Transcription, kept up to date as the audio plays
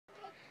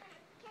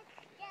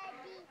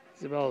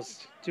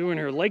Isabel's doing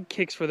her leg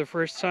kicks for the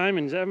first time,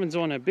 and Evan's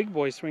on a big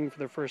boy swing for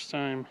the first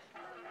time.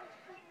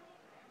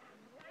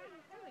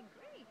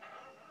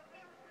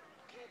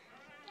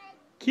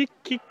 Kick,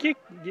 kick, kick.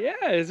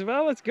 Yeah,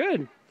 Isabel, that's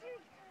good.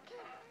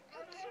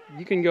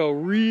 You can go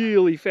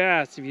really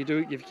fast if you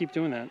keep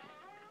doing that.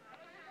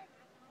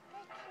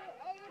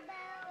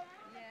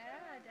 Yeah,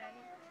 Daddy.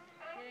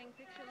 Getting a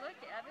picture. Look,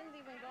 Evan's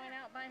even going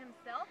out by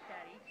himself,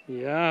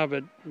 Daddy. Yeah,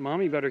 but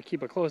Mommy better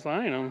keep a close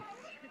eye on him.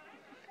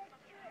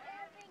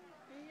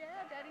 Yeah,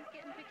 Daddy's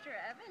getting a picture of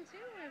Evan, too.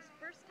 His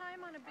first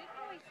time on a big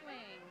boy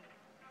swing.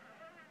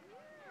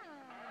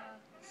 Yeah.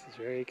 This is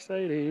very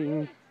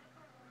exciting.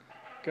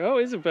 Go,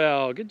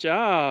 Isabel. Good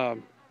job.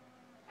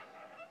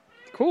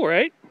 It's cool,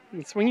 right? You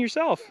can swing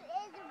yourself. Yeah,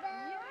 you're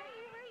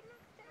right next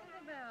to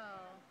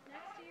Isabel.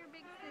 Next to your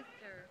big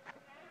sister.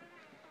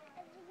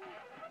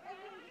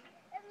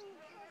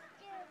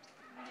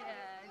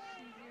 Yeah,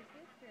 she's your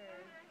sister.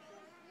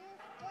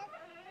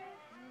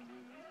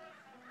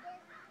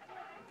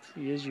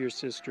 She is your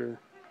sister.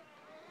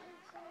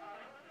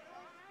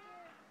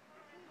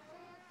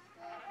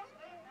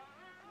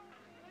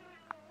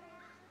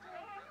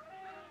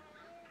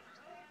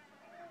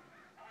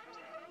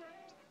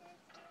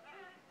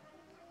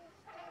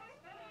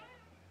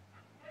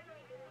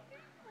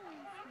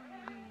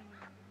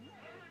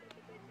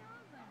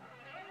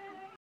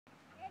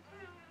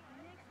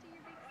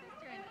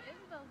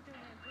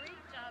 Doing a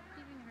great job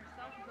keeping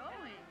herself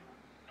going.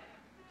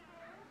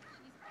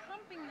 She's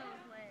pumping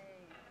those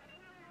legs.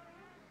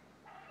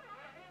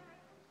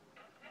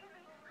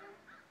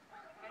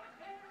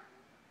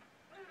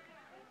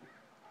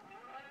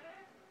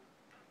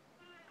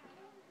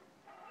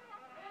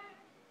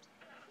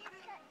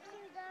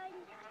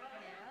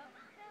 Yeah.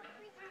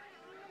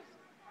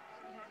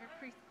 She has her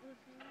preschool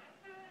shoes.